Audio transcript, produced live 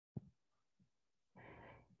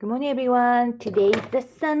Good morning, everyone. Today's the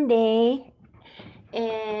Sunday,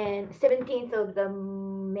 and 17th of the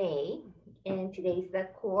May, and today's the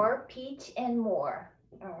core, peach, and more.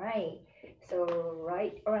 All right, so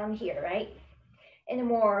right around here, right? And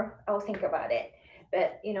more, I'll think about it.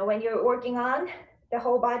 But when you're working on the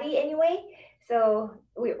whole body anyway, so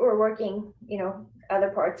we're working, other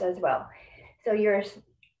parts as well. So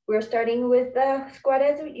we're starting with the squat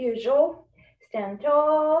as usual. Stand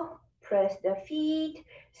tall, press the feet,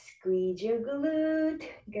 squeeze your glute.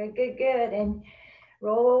 Good, good, good. And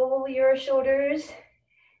roll your shoulders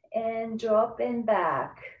and drop and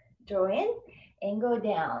back. Draw in and go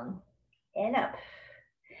down and up.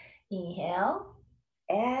 Inhale,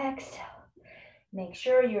 exhale. Make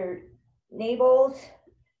sure your navels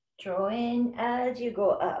draw in as you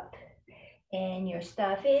go up. And your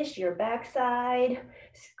starfish, your backside,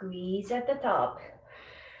 squeeze at the top.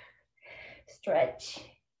 Stretch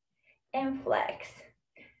and flex.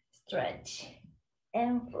 Stretch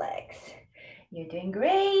and flex. You're doing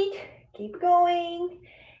great. Keep going.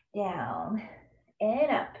 Down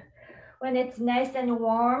and up. When it's nice and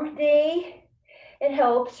warm day, it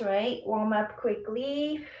helps, right? Warm up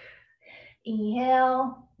quickly.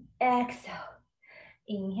 Inhale, exhale.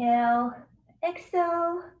 Inhale,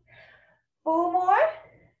 exhale. 4 more.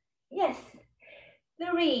 Yes.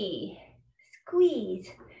 3. Squeeze.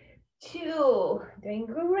 2. Doing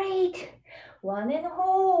great. 1 and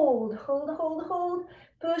hold. Hold, hold, hold.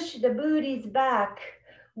 Push the booties back.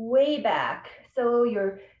 Way back. So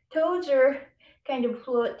your toes are kind of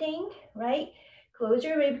floating, right? Close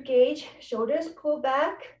your rib cage. Shoulders pull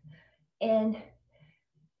back. And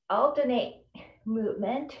alternate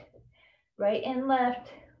movement. Right and left.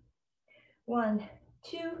 1,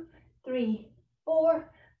 2, 3,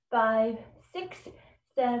 4, 5, 6,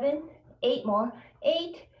 7, 8 more.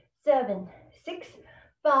 8, 7, 6,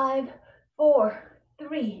 5, 4,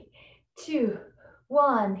 3, 2,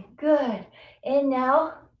 1. Good. And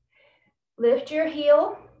now lift your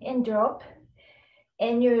heel and drop.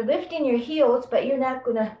 And you're lifting your heels, but you're not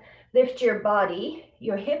gonna lift your body.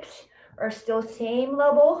 Your hips are still same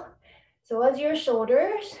level. So as your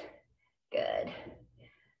shoulders, good.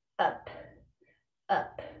 Up,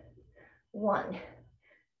 up. 1,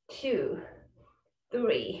 2,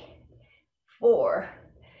 3, 4.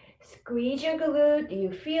 Squeeze your glute. Do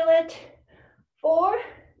you feel it? 4,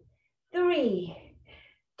 3,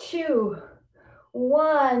 2,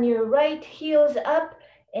 1. Your right heel's up.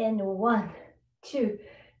 And 1, 2,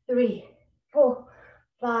 3, 4,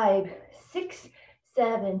 5, 6,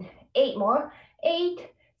 7, 8 more. 8,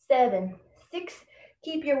 7, 6.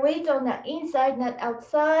 Keep your weight on the inside, not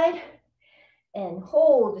outside. And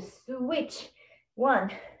hold, switch.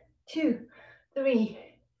 1, 2, 3,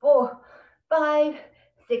 4, 5,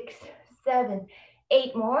 6, 7,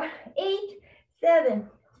 8 more. 8, 7,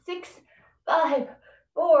 6, 5,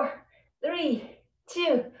 4, 3,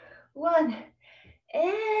 2, 1.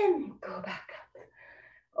 And go back up.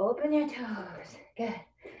 Open your toes. Good.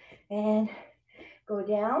 And go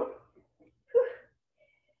down.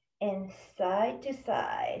 And side to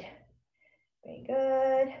side. Very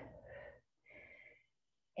good.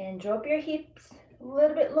 And drop your hips a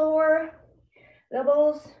little bit lower.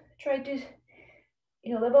 Levels. Try to,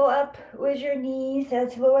 level up with your knees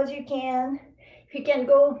as low as you can. If you can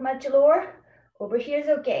go much lower, over here is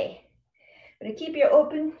okay. But keep your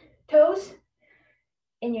open toes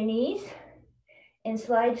in your knees and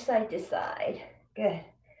slide side to side. Good.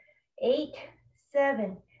 8,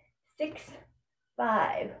 7, 6,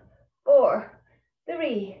 5, 4,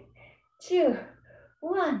 3, 2,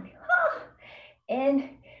 1. And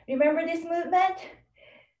remember this movement?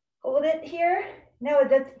 Hold it here. Now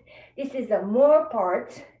this is the more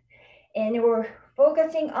part, and we're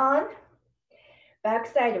focusing on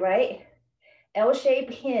backside, right?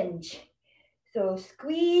 L-shaped hinge. So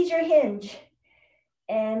squeeze your hinge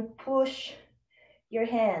and push your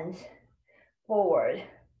hands forward.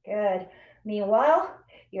 Good. Meanwhile,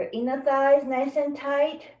 your inner thighs nice and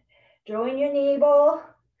tight. Drawing your navel.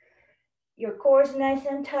 Your core is nice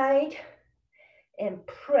and tight. And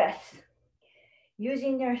press.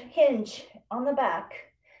 Using your hinge on the back.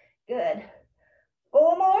 Good.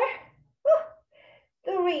 4 more.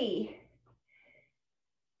 3,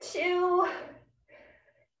 2,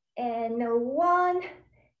 and 1,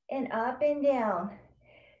 and up and down.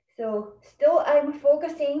 So still I'm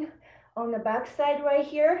focusing on the back side right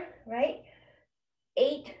here, right?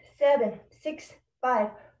 8, 7, 6, 5,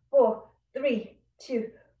 4, 3,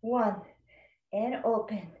 2, 1, and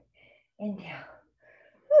open and down.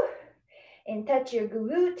 And touch your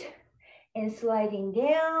glute and sliding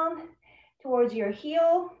down towards your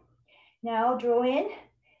heel. Now draw in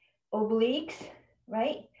obliques,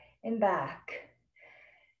 right? and back.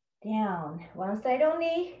 Down. One side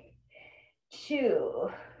only. 2.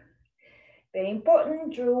 Very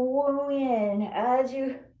important. Draw in as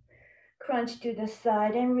you crunch to the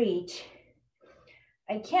side and reach.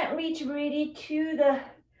 I can't reach really to the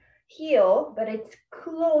heel, but it's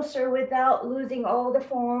closer without losing all the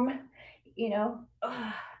form, you know,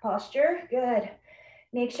 posture. Good.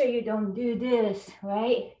 Make sure you don't do this,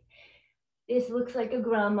 right? This looks like a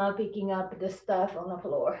grandma picking up the stuff on the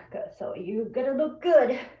floor. Good. So you gotta look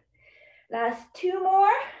good. Last 2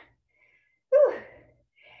 more. Whew.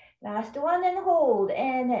 Last one and hold.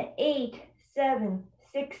 And 8, 7,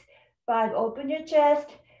 6, 5. Open your chest.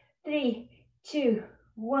 3, 2,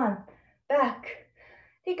 1. Back.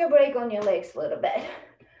 Take a break on your legs a little bit.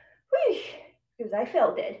 Because I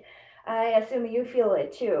felt it. I assume you feel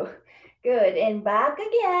it too. Good. And back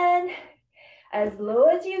again. As low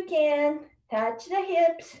as you can. Touch the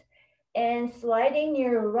hips. And sliding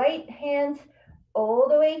your right hands all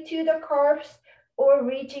the way to the calves or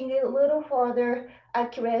reaching it a little farther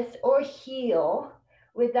at wrist or heel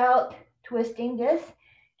without twisting this.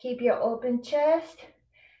 Keep your open chest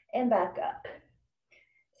and back up.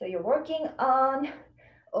 So you're working on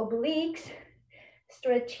obliques.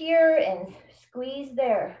 Stretch here and squeeze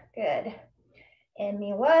there. Good. And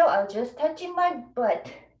meanwhile, I'm just touching my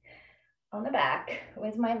butt on the back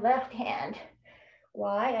with my left hand.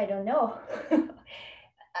 Why? I don't know.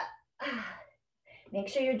 Make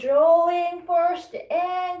sure you draw in first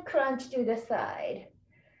and crunch to the side.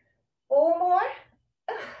 4 more.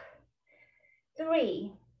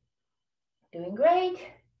 3. Doing great.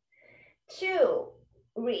 2.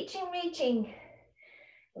 Reaching.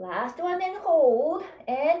 Last one and hold.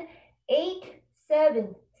 And 8,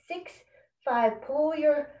 7, 6, 5. Pull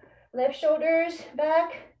your left shoulders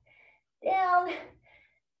back, down,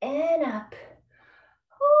 and up.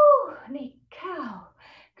 Holy cow.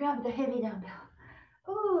 Grab the heavy dumbbell.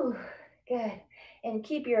 Good. And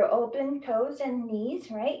keep your open toes and knees,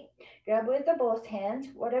 right? Grab with the both hands,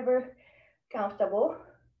 whatever comfortable.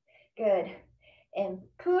 Good. And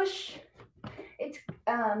push.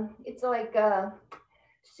 It's like a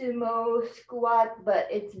sumo squat, but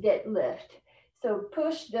it's deadlift. So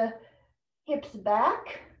push the hips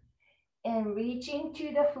back and reaching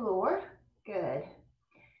to the floor. Good.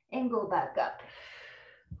 And go back up.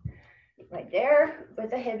 Right there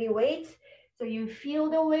with the heavy weights. So you feel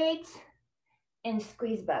the weights and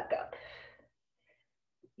squeeze back up.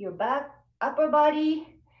 Your back, upper body,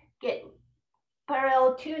 get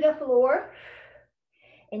parallel to the floor.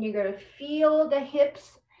 And you're gonna feel the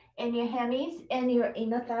hips and your hammies and your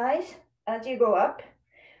inner thighs as you go up.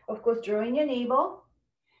 Of course, drawing your navel.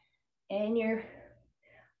 And your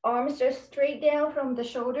arms just straight down from the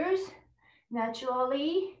shoulders,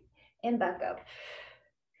 naturally, and back up.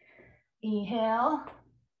 Inhale.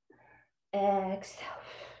 Exhale.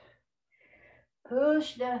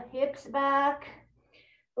 Push the hips back.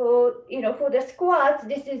 For the squats,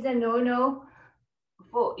 this is a no-no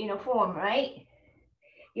for form, right?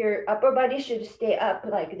 Your upper body should stay up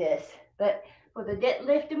like this. But for the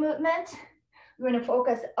deadlift movement, we're going to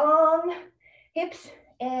focus on hips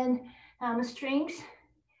and hamstrings.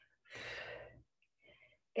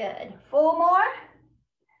 Good. 4 more.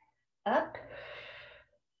 Up.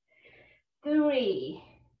 3.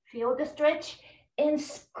 Feel the stretch and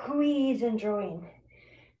squeeze and draw in.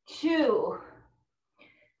 2.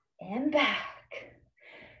 And back.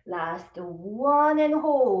 Last 1 and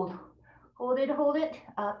hold. Hold it,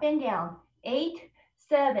 up and down. 8,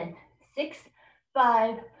 7, 6,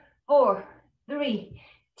 5, 4, 3,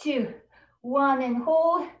 2, 1, and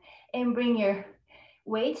hold. And bring your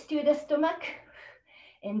weights to the stomach.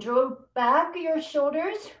 And draw back your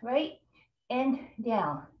shoulders, right? And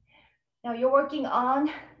down. Now you're working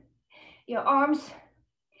on your arms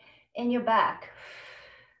and your back.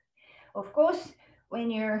 Of course, when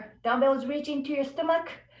your dumbbells reaching to your stomach,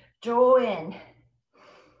 draw in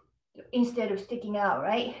instead of sticking out,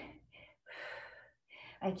 right?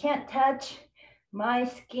 I can't touch my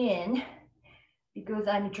skin because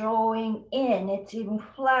I'm drawing in. It's even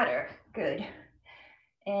flatter. Good.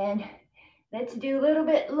 And let's do a little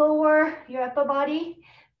bit lower your upper body,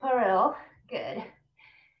 parallel. Good.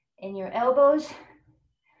 And your elbows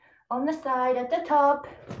on the side at the top.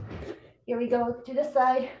 Here we go to the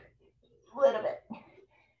side. A little bit.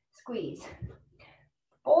 Squeeze.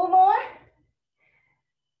 4 more.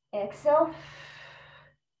 Exhale.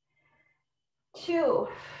 2.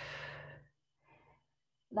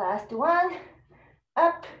 Last one.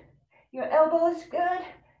 Up. Your elbows good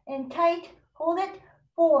and tight. Hold it.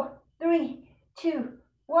 4, 3, 2,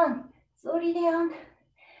 1. Slowly down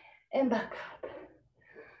and back up.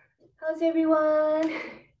 How's everyone?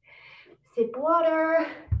 Sip water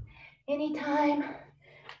anytime.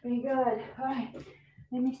 Very good. All right,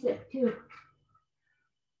 let me sip too.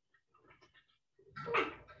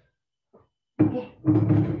 Okay,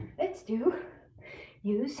 let's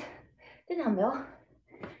use the dumbbell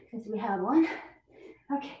since we have one.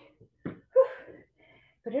 Okay,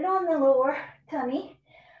 put it on the lower tummy.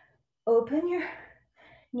 Open your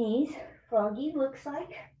knees, froggy looks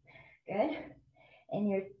like. Good. And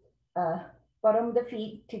your bottom of the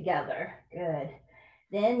feet together. Good.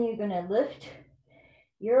 Then you're gonna lift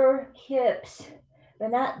your hips,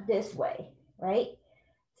 but not this way, right?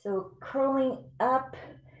 So curling up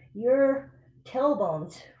your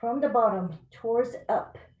tailbones from the bottom towards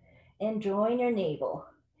up and drawing your navel.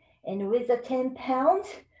 And with the 10 pounds,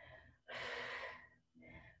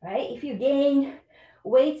 right? If you gain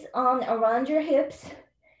weights on around your hips,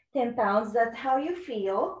 10 pounds, that's how you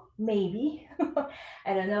feel, maybe.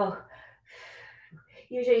 I don't know.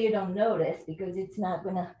 Usually you don't notice because it's not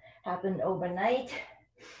gonna happen overnight.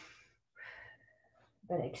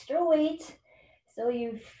 But extra weight, so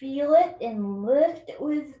you feel it and lift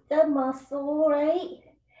with the muscle, right?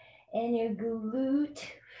 And your glute.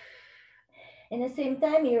 And at the same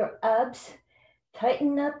time, your abs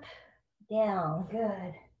tighten up, down.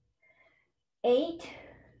 Good. 8,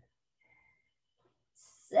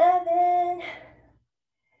 7,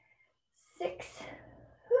 6,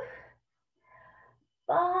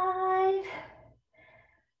 5,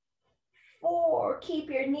 4. Keep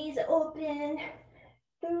your knees open.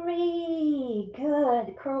 3.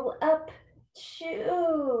 Good. Curl up.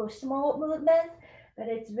 2. Small movement, but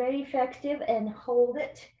it's very effective, and hold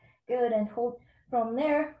it. Good. And hold from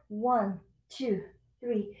there. 1, 2,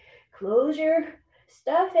 3. Close your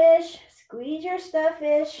stuffish. Squeeze your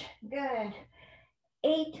stuffish. Good.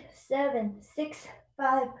 8, 7, 6,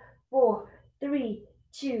 5, 4, 3,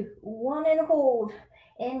 2, 1, and hold.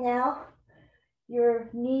 And now your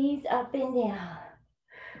knees up and down.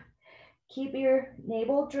 Keep your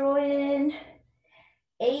navel draw in.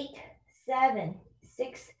 8, 7,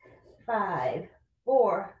 6, 5,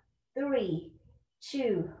 4, 3,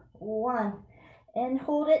 2, 1. And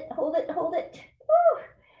hold it, hold it, hold it.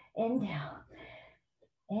 Woo! And down.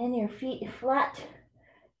 And your feet flat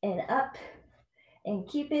and up. And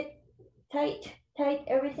keep it tight, tight,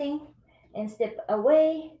 everything. And step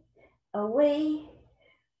away, away.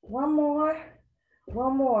 One more,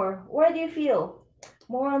 one more. Where do you feel?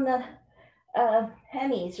 More on the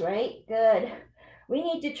hammies, right? Good. We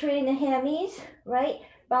need to train the hammies, right?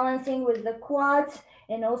 Balancing with the quads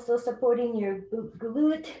and also supporting your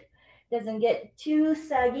glute. Doesn't get too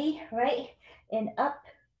saggy, right? And up,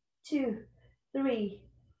 2, 3,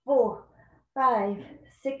 4, 5,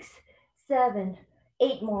 6, 7,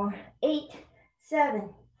 8 more. 8, 7,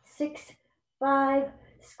 6, 5.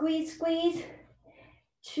 Squeeze, squeeze.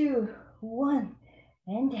 2, 1,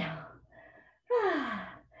 and down.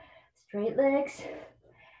 Straight legs,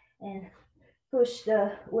 and push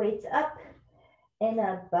the weights up and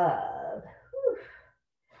above. Whew.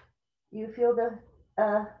 You feel the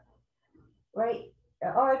right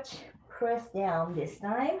arch, press down this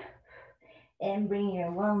time, and bring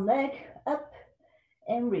your one leg up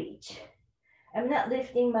and reach. I'm not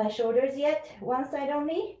lifting my shoulders yet, one side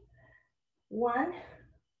only. 1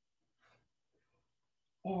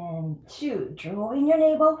 and 2, drawing your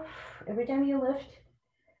navel every time you lift.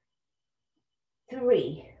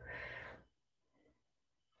 3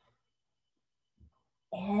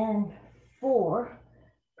 and 4,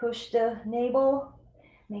 push the navel,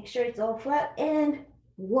 make sure it's all flat, and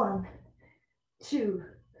 1, 2,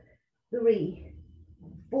 3,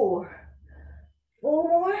 4, 4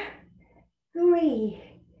 more, 3,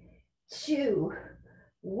 2,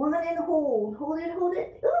 1, and hold, hold it, hold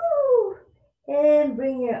it, ooh, and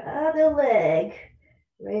bring your other leg,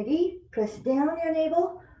 ready, press down your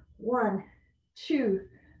navel, 1, 2,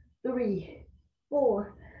 3,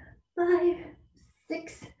 4, 5,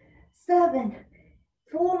 6, 7,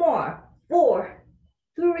 4 more, 4,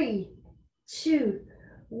 3, 2,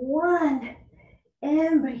 1,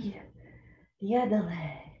 and breathe the other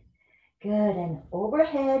leg. Good, and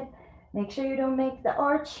overhead, make sure you don't make the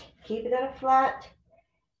arch, keep it at a flat,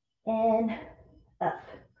 and up,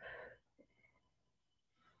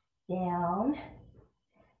 down,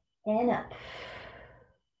 and up,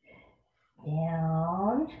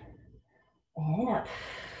 down, and up.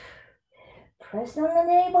 Press on the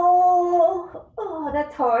navel. Oh,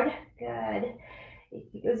 that's hard. Good.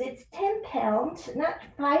 Because it's 10 pounds, not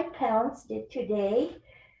 5 pounds today.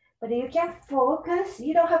 But you can focus.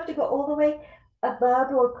 You don't have to go all the way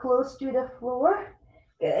above or close to the floor.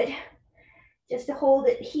 Good. Just to hold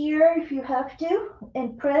it here if you have to.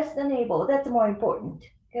 And press the navel. That's more important.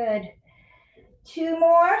 Good. 2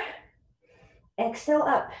 more. Exhale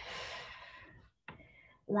up.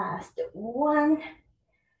 Last 1.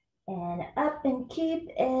 And up and keep.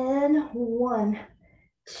 And 1,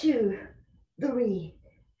 2, 3,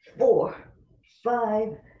 4, 5,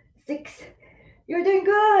 6. You're doing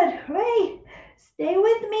good. Right? Stay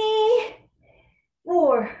with me.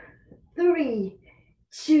 4, 3,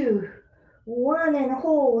 2, 1. And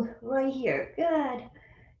hold right here. Good.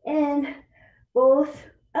 And both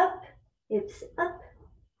up. Hips up.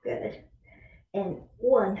 Good. And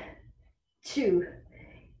 1, 2.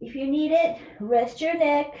 If you need it, rest your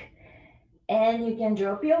neck and you can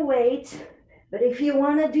drop your weight. But if you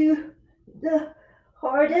want to do the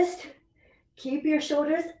hardest, keep your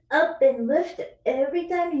shoulders up and lift every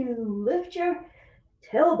time you lift your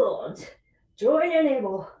tailbones. Join your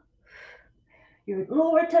navel, your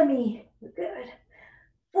lower tummy. Good.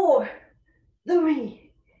 4,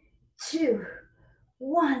 3, 2,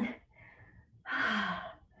 1.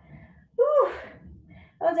 Whew.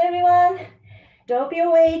 How's everyone? Drop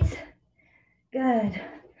your weights. Good.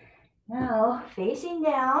 Now, facing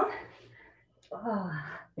down. Oh,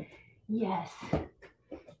 yes.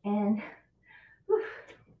 And whew.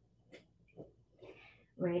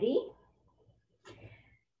 Ready?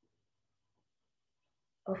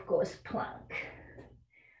 Of course, plank.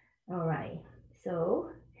 All right.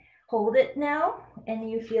 So, hold it now, and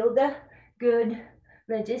you feel the good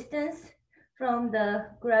resistance from the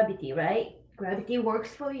gravity, right? Gravity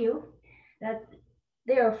works for you. That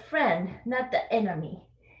they're a friend, not the enemy.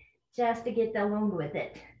 Just to get along with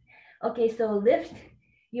it. Okay, so lift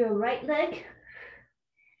your right leg,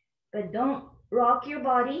 but don't rock your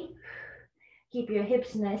body. Keep your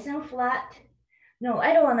hips nice and flat. No,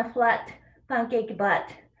 I don't want a flat pancake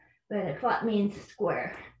butt, but flat means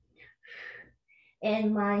square.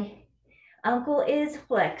 And my ankle is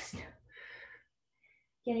flexed.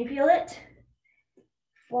 Can you feel it?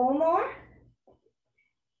 4 more.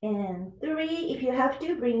 And 3, if you have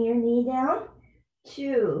to, bring your knee down.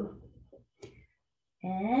 2.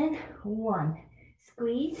 And 1.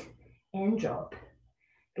 Squeeze and drop.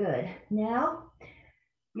 Good. Now,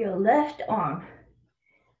 your left arm.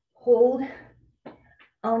 Hold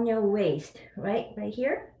on your waist, right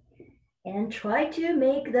here. And try to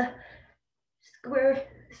make the square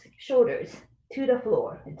shoulders to the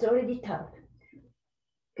floor. It's already tough.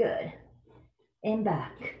 Good. And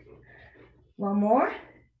back. 1 more.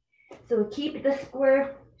 So keep the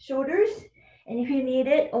square shoulders. And if you need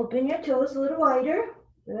it, open your toes a little wider.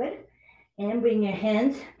 Good. And bring your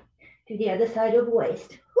hands to the other side of the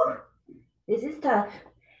waist. Whew. This is tough.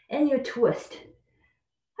 And you twist.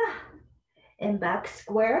 And back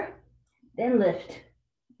square. Then lift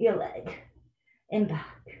your leg. And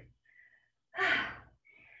back.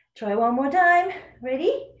 Try 1 more time.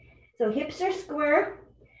 Ready? So hips are square.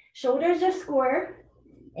 Shoulders are square.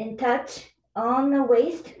 And touch on the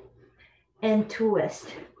waist. And twist.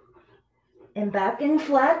 And back and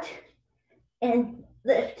flat. And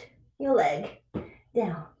lift your leg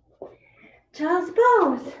down. Child's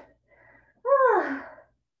pose. Ah.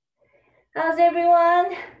 How's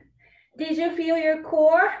everyone? Did you feel your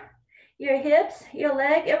core, your hips, your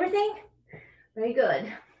leg, everything? Very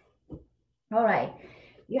good. All right,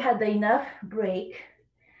 you had enough break.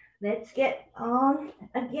 Let's get on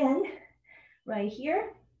again right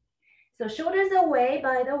here. So shoulders away,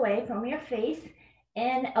 by the way, from your face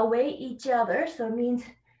and away each other. So it means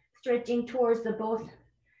stretching towards the both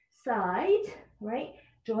sides, right?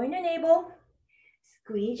 Join your navel,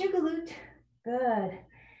 squeeze your glute, good,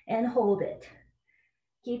 and hold it.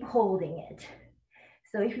 Keep holding it.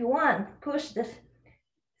 So if you want, push the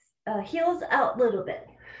heels out a little bit.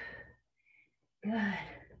 Good.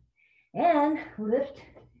 And lift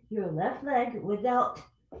your left leg without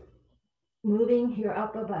moving your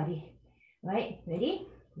upper body. Right? Ready?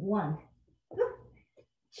 1,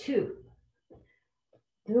 2,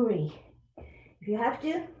 3. If you have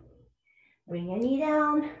to, bring your knee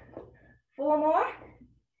down. 4 more.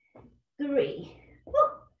 3,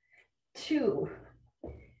 2,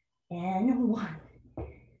 and 1.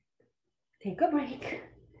 Take a break.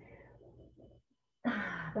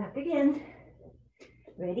 Back again.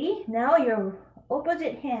 Ready? Now your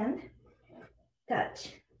opposite hand.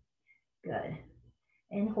 Touch. Good.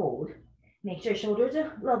 And hold. Make sure shoulders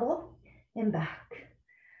are level and back.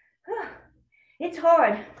 It's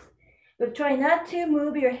hard, but try not to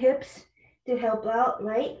move your hips to help out,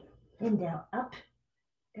 right? And down, up.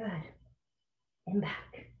 Good. And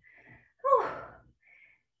back.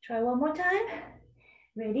 Try 1 more time.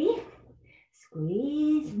 Ready?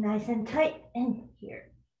 Squeeze nice and tight and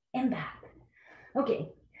here and back. Okay,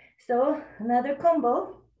 so another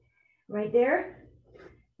combo right there,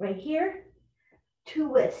 right here,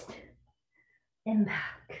 twist, and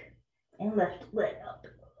back, and left leg up,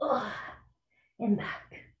 and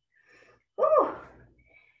back. Ooh.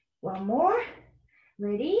 One more.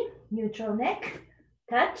 Ready? Neutral neck,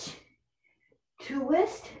 touch,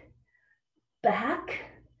 twist, back,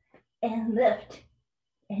 and lift,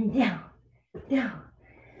 and down, down.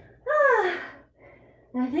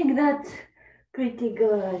 I think that's pretty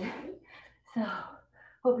good. So,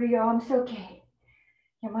 hope your arm's okay.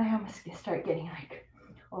 Yeah, my arms start getting like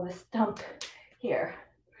all the stump here.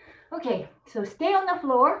 Okay, so stay on the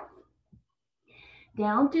floor,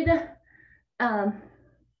 down to the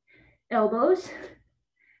elbows,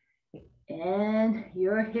 and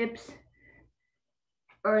your hips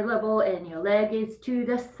are level and your leg is to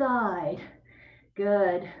the side.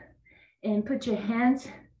 Good. And put your hands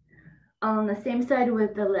on the same side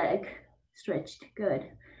with the leg stretched. Good.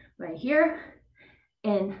 Right here,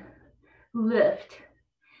 and lift.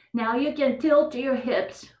 Now you can tilt your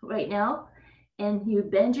hips right now, and you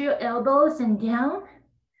bend your elbows and down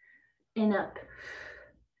and up,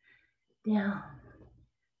 down.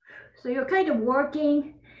 So you're kind of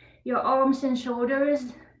working your arms and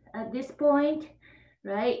shoulders at this point,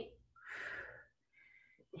 right?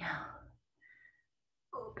 Down,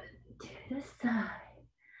 open to the side,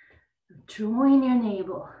 join your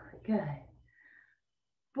navel. Good.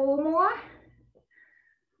 4 more,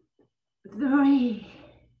 3,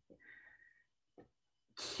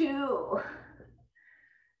 2,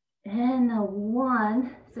 and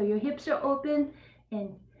 1. So your hips are open,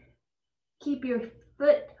 and keep your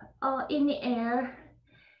foot in the air,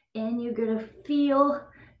 and you're gonna feel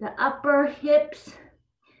the upper hips.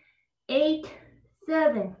 8,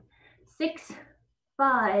 7, 6,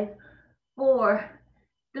 5, 4,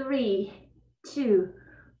 3, 2,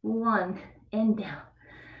 1, and down.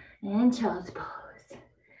 And child's pose.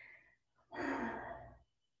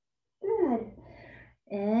 Good.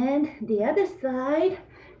 And the other side,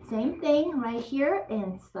 same thing right here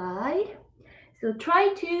and side. So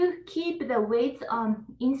try to keep the weights on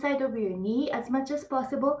inside of your knee as much as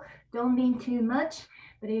possible. Don't lean too much,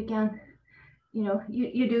 but you can,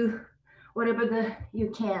 you do whatever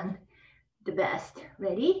you can the best.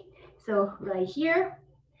 Ready? So right here,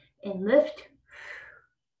 and lift,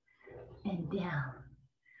 and down,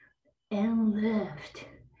 and lift.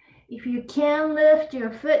 If you can lift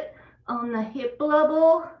your foot on the hip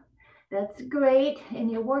level, that's great. And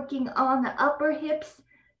you're working on the upper hips,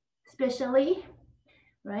 especially,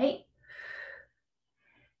 right?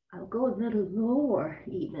 I'll go a little lower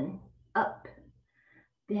even, up,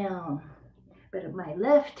 down. But my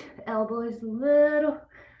left elbow is a little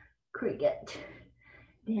cricket.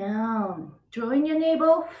 Down, join your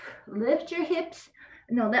navel, lift your hips.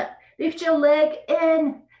 No, lift your leg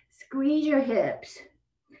and squeeze your hips.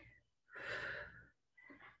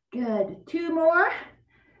 Good, 2 more,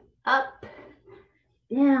 up,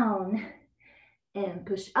 down, and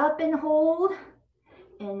push up and hold.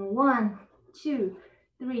 And 1, 2,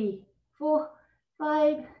 3, 4,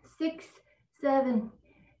 5, 6, 7.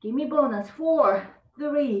 Give me bonus. 4,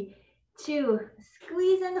 3, 2.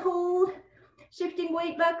 Squeeze and hold. Shifting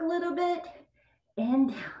weight back a little bit. And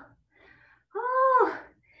down. Oh,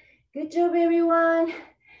 good job, everyone.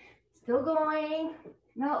 Still going.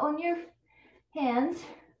 Now on your hands,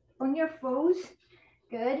 on your toes.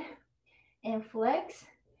 Good. And flex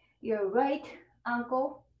your right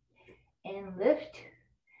ankle and lift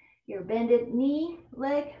your bended knee,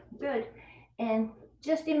 leg. Good. And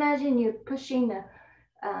just imagine you're pushing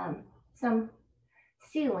some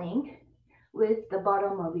ceiling with the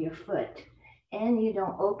bottom of your foot. And you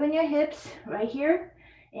don't open your hips right here,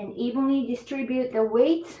 and evenly distribute the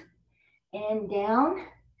weights, and down,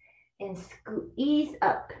 and squeeze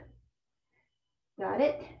up. Got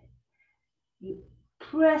it? You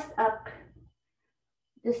press up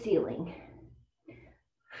the ceiling.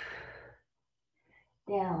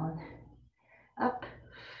 Down, up.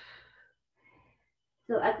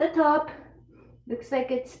 So at the top, looks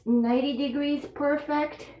like it's 90 degrees,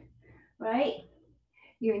 perfect, right?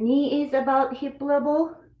 Your knee is about hip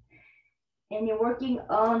level, and you're working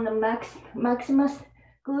on the maximus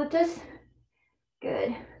gluteus.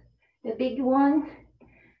 Good. The big one,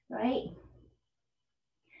 right?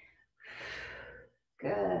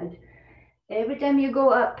 Good. Every time you go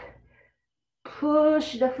up,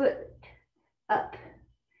 push the foot up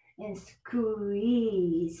and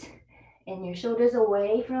squeeze. And your shoulders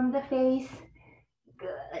away from the face.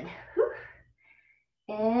 Good.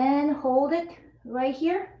 And hold it right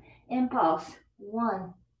here and pulse.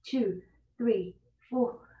 1, 2, 3,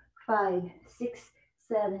 4, 5, 6,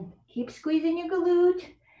 7. Keep squeezing your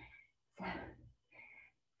glute.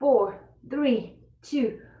 4, 3,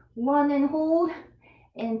 2, 1, and hold.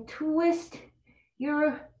 and twist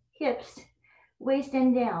your hips, waist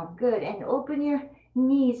and down. Good. And open your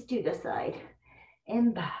knees to the side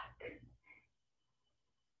and back.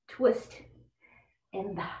 Twist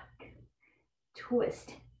and back.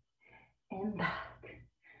 Twist and back.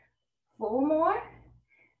 4 more.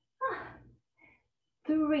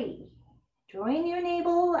 3. Join your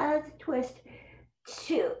navel as a twist.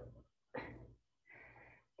 2.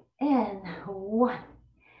 And 1.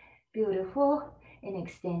 Beautiful. And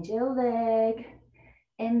extend your leg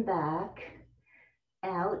and back,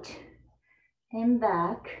 out and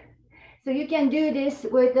back. So you can do this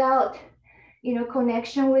without,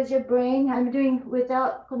 connection with your brain. I'm doing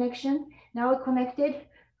without connection. Now we're connected.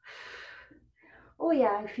 Oh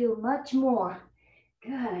yeah, I feel much more.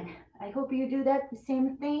 Good. I hope you do that, the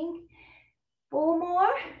same thing. 4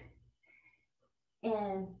 more.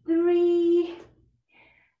 And 3.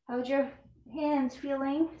 How's your hands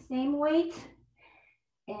feeling? Same weight.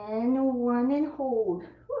 And 1 and hold.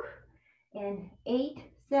 And 8,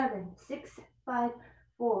 7, 6, 5,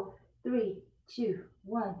 4, 3, 2,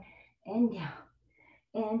 1. And down.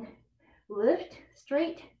 And lift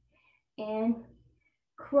straight and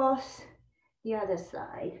cross the other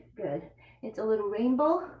side. Good. It's a little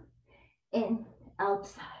rainbow. And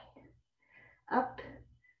outside. Up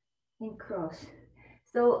and cross.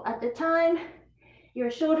 So at the time, your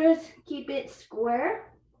shoulders, keep it square.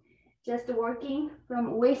 Just working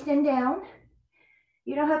from waist and down.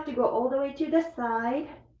 You don't have to go all the way to the side.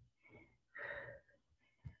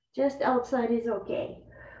 Just outside is okay.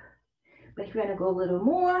 But if you're gonna go a little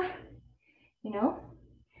more,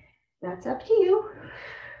 that's up to you.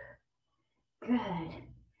 Good.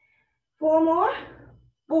 4 more.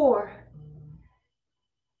 4.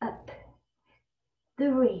 Up.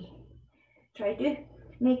 3. Try to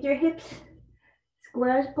make your hips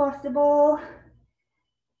square as possible.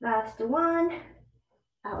 Last 1.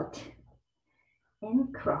 Out.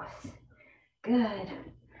 And cross. Good.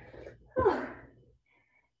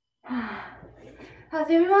 How's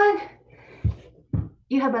everyone?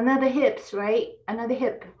 You have another hips, right? Another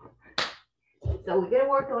hip. So we're gonna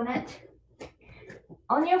work on it.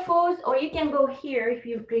 On your fours, or you can go here if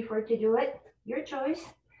you prefer to do it. Your choice.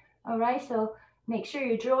 All right, so make sure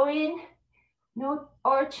you draw in. No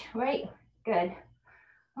arch, right? Good.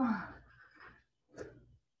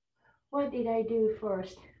 What did I do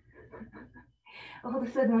first? All of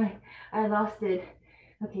a sudden I lost it.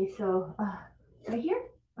 Okay, so right here,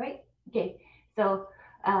 right? Okay, so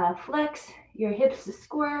flex your hips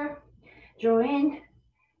square, draw in,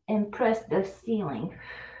 and press the ceiling.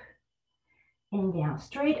 And down,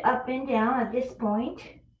 straight up and down at this point.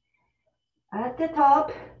 At the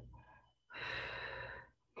top,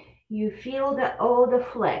 you feel all the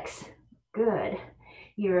flex. Good.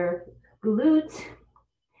 Your glutes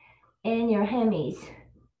and your hammies.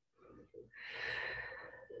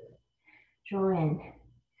 Draw in,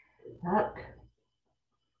 up,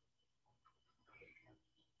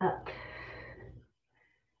 up.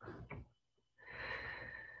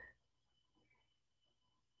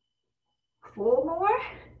 4 more,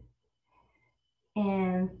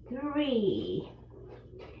 and 3.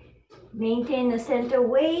 Maintain the center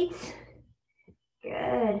weight.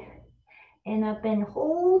 Good. And up and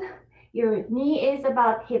hold. Your knee is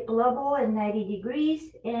about hip level and 90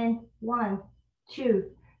 degrees. And 1, 2,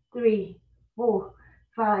 3, 4,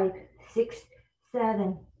 5, 6,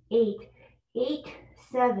 7, 8, 8,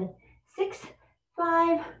 7, 6,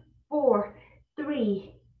 5, 4,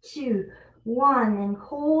 3, 2, 1. And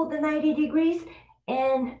hold the 90 degrees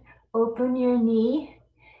and open your knee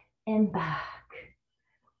and back.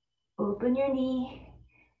 Open your knee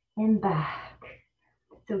and back.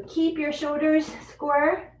 So keep your shoulders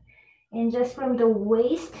square and just from the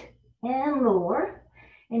waist and lower.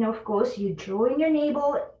 And of course, you draw in your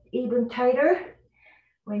navel even tighter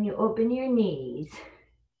when you open your knees.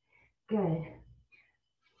 Good.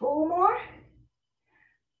 4 more.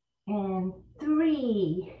 And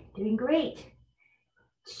 3. Doing great.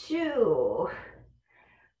 2.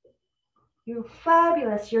 You're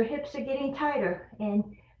fabulous. Your hips are getting tighter. And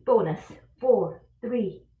bonus. 4,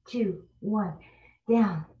 3, 2, 1.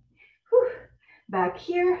 Down. Whew. Back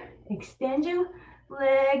here. Extend your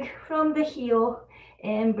leg from the heel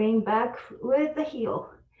and bring back with the heel.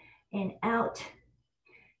 And out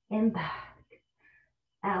and back.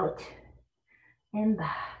 Out and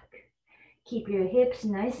back. Keep your hips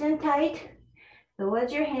nice and tight. So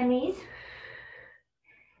as your hammies.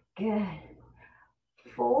 Good.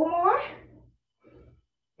 4 more.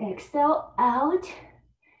 Exhale out.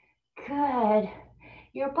 Good.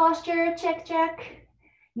 Your posture, check, check.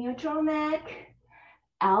 Neutral neck.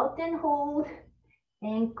 Out and hold.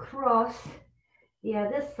 And cross the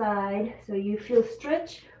other side. So you feel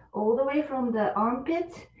stretch all the way from the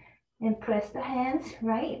armpits and press the hands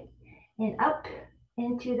right and up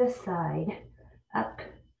into the side, up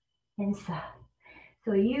and side.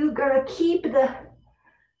 So you gotta keep the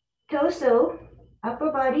torso,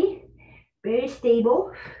 upper body very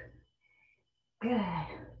stable. Good.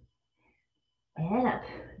 And up.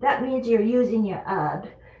 That means you're using your ab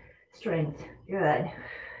strength. Good.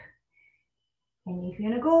 And if you're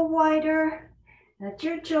gonna go wider, that's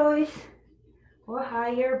your choice, or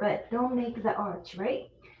higher, but don't make the arch, right?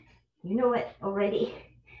 You know it already.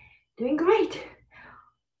 Doing great.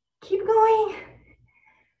 Keep going.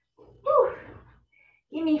 Woo.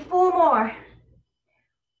 Give me 4 more.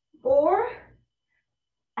 4.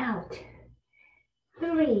 Out.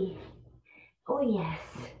 3. Oh yes.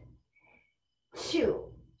 2.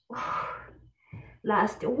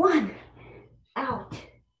 Last 1. Out.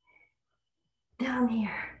 Down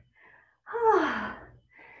here. Ah.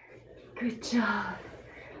 Good job.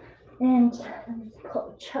 And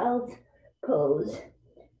child's pose.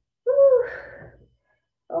 Woo.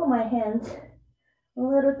 Oh, my hands. A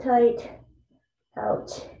little tight.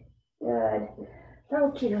 Ouch. Good.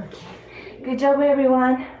 Okie dokie. Good job,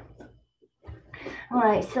 everyone. All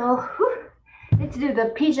right, so let's do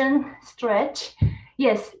the pigeon stretch.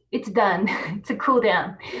 Yes, it's done. It's a cool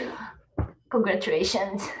down.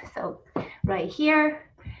 Congratulations. So right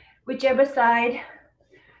here, whichever side,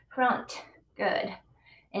 front. Good.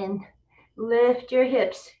 And lift your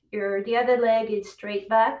hips. The other leg is straight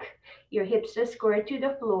back. Your hips are square to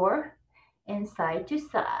the floor and side to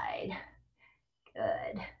side.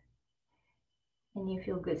 Good. And you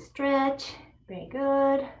feel good stretch. Very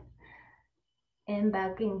good. And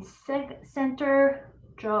back in center,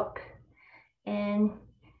 drop and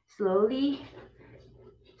slowly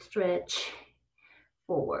stretch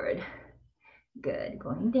forward. Good.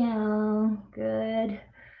 Going down. Good.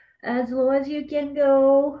 As low as you can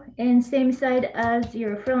go, and same side as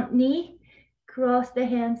your front knee. Cross the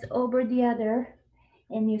hands over the other,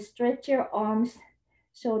 and you stretch your arms,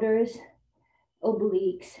 shoulders,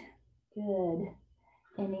 obliques. Good.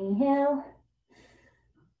 And inhale,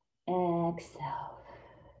 exhale.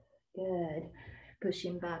 Good.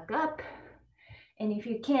 Pushing back up. And if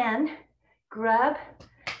you can, grab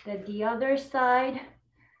the other side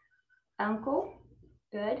ankle.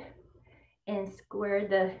 Good. And square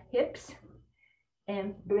the hips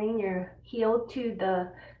and bring your heel to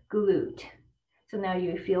the glute. So now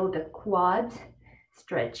you feel the quads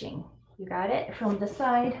stretching. You got it? From the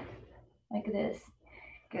side, like this.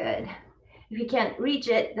 Good. If you can't reach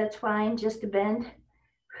it, that's fine. Just bend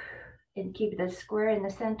and keep the square in the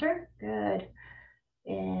center. Good.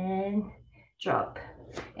 And drop.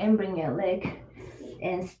 And bring your leg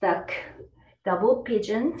and stuck. Double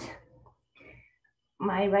pigeons.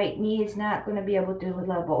 My right knee is not going to be able to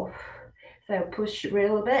level. So I push a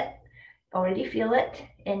little bit. Already feel it.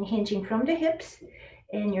 And hinging from the hips.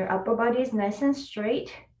 And your upper body is nice and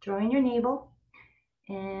straight. Drawing your navel.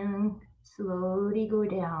 And slowly go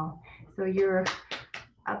down. So your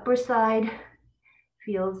upper side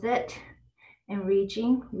feels it. And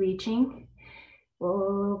reaching.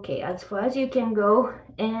 Okay, as far as you can go.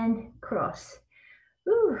 And cross.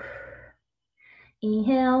 Whew.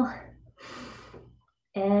 Inhale.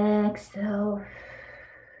 Exhale.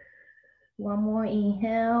 One more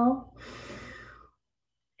inhale.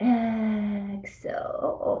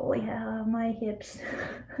 Exhale. Oh yeah, my hips.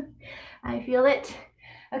 I feel it.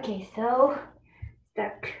 Okay, so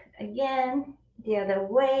stuck again. The other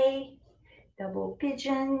way. Double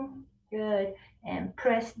pigeon. Good. And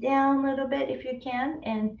press down a little bit if you can.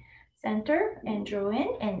 And center and draw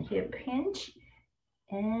in and hip hinge.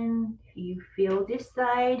 And you feel this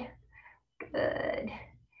side. Good.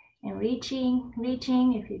 And reaching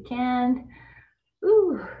if you can.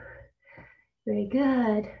 Ooh, very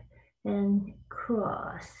good. And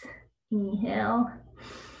cross. Inhale.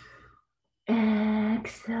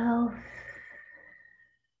 Exhale.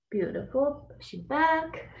 Beautiful. Push it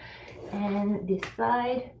back. And this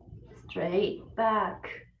side, straight back.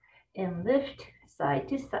 And lift side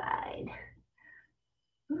to side.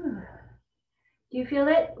 Ooh. Do you feel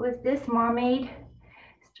it with this mermaid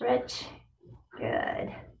stretch?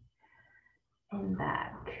 Good. And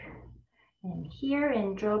back. And here,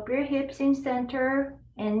 and drop your hips in center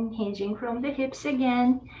and hinging from the hips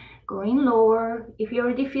again, going lower. If you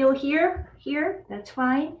already feel here, that's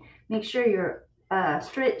fine. Make sure your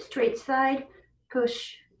straight side,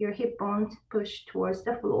 push your hip bones, push towards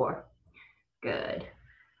the floor. Good.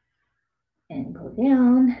 And go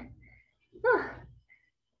down.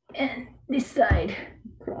 And this side,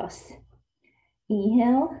 cross.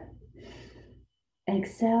 Inhale.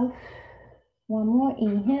 Exhale. One more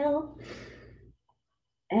inhale.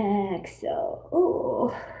 Exhale.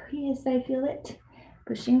 Oh, yes, I feel it.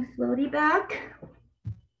 Pushing slowly back.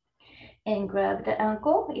 And grab the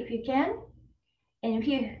ankle if you can. And if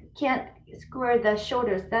you can't square the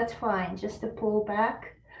shoulders, that's fine. Just to pull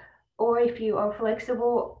back. Or if you are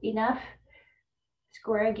flexible enough,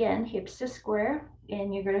 square again, hips to square.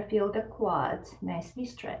 And you're going to feel the quads nicely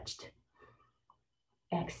stretched.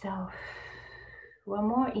 Exhale. One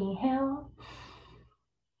more. Inhale.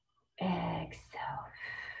 Exhale.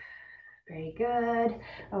 Very good.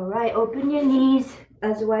 All right, open your knees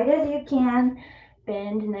as wide as you can.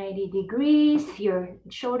 Bend 90 degrees. Your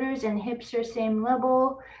shoulders and hips are same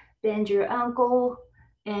level. Bend your ankle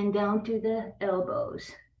and down to the elbows.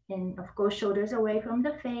 And of course, shoulders away from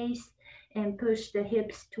the face. And push the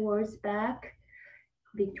hips towards back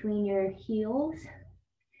between your heels.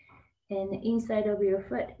 And the inside of your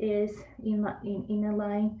foot is in a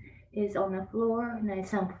line is on the floor,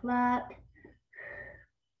 nice and flat.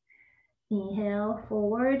 Inhale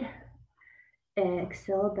forward,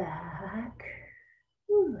 exhale back.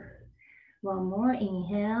 Whew. One more,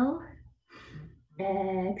 inhale,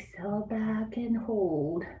 exhale back and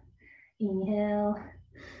hold. Inhale,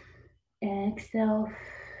 exhale.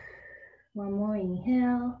 One more,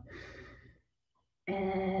 inhale,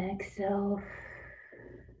 exhale.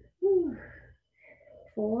 Whew.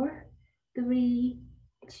 4, 3,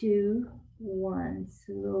 2, 1.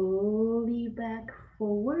 Slowly back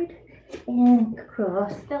forward and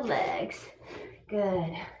cross the legs.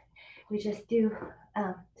 Good. We just do,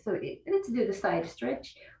 let's do the side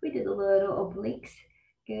stretch. We did a little obliques.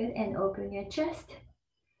 Good. And open your chest.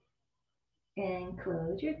 And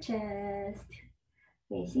close your chest.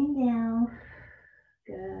 Facing down.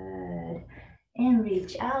 Good. And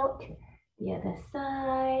reach out. The other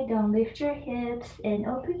side, don't lift your hips and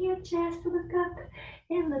open your chest, look up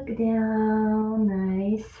and look down,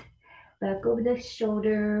 nice. Back over the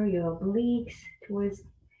shoulder, your obliques towards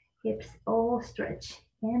hips, all stretch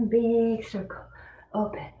and big circle,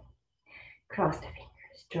 open. Cross the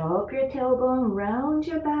fingers, drop your tailbone, round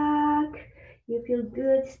your back. You feel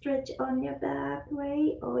good, stretch on your back,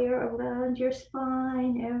 right? All around your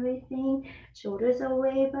spine, everything. Shoulders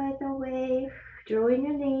away by the way. Drawing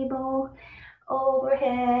your navel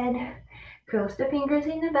overhead, cross the fingers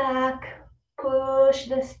in the back, push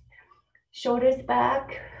the shoulders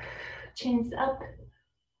back, chins up,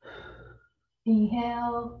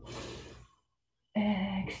 inhale,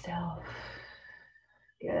 exhale,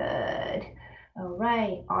 good. All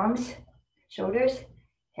right, arms, shoulders,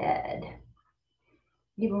 head.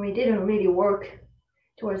 Even we didn't really work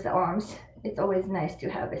towards the arms, it's always nice to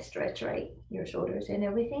have a stretch, right? Your shoulders and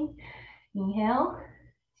everything. Inhale,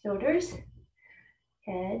 shoulders,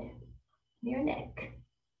 head, your neck.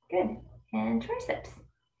 Good. And triceps.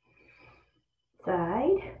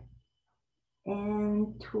 Side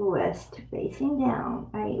and twist, facing down.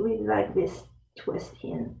 I really like this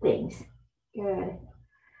twisting things. Good.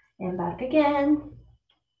 And back again.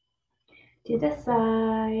 To the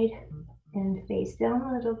side and face down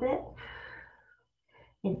a little bit.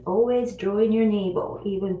 And always drawing your navel,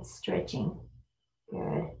 even stretching.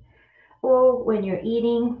 Good. Or when you're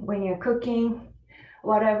eating, when you're cooking,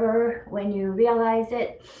 whatever, when you realize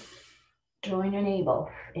it, drawing your navel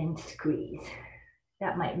and squeeze.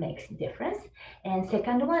 That might make a difference. And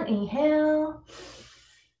second one, inhale.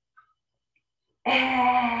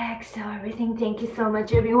 Exhale, everything. Thank you so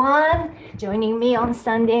much, everyone, joining me on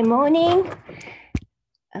Sunday morning.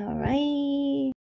 All right.